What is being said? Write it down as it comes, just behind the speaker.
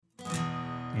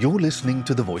You're listening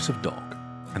to The Voice of Dog,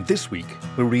 and this week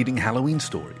we're reading Halloween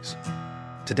stories.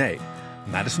 Today,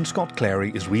 Madison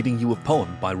Scott-Clary is reading you a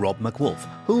poem by Rob MacWolf,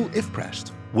 who, if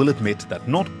pressed, will admit that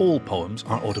not all poems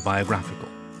are autobiographical,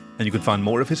 and you can find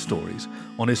more of his stories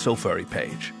on his So Furry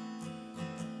page.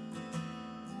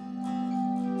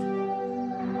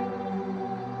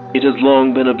 It has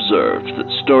long been observed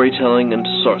that storytelling and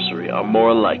sorcery are more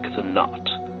alike than not.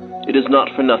 It is not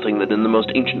for nothing that in the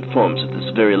most ancient forms of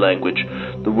this very language,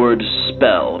 the word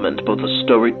spell meant both a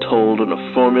story told and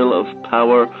a formula of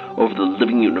power over the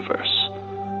living universe.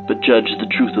 But judge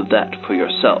the truth of that for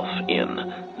yourself in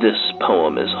This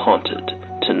Poem is Haunted,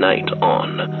 tonight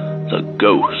on The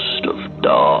Ghost of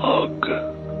Dog.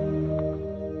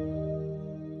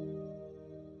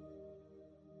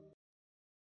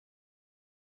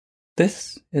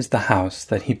 This is the house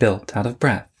that he built out of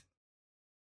breath.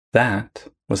 That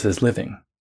was his living.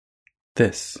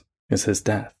 This is his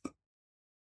death.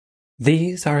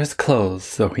 These are his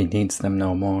clothes, though he needs them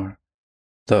no more.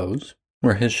 Those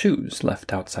were his shoes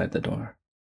left outside the door.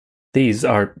 These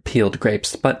are peeled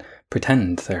grapes, but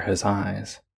pretend they're his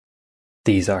eyes.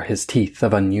 These are his teeth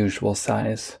of unusual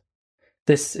size.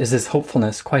 This is his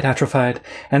hopefulness quite atrophied,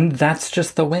 and that's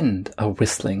just the wind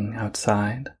a-whistling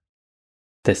outside.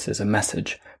 This is a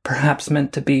message, perhaps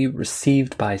meant to be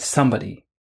received by somebody,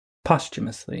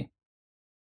 posthumously.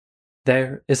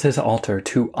 There is his altar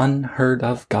to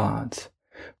unheard-of gods.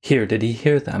 Here did he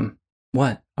hear them?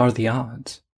 What are the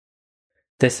odds?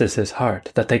 This is his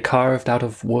heart that they carved out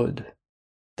of wood.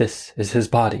 This is his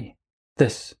body.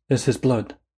 This is his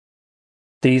blood.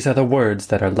 These are the words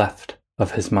that are left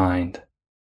of his mind.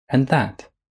 And that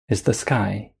is the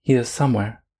sky he is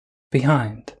somewhere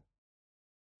behind.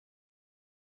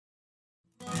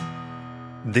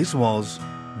 This was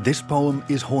This Poem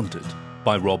is Haunted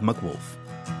by Rob MacWolf,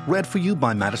 read for you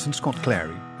by Madison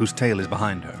Scott-Clary, whose tale is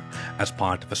behind her, as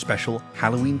part of a special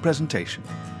Halloween presentation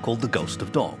called The Ghost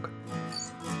of Dog.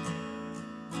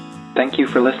 Thank you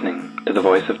for listening to The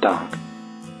Voice of Dog.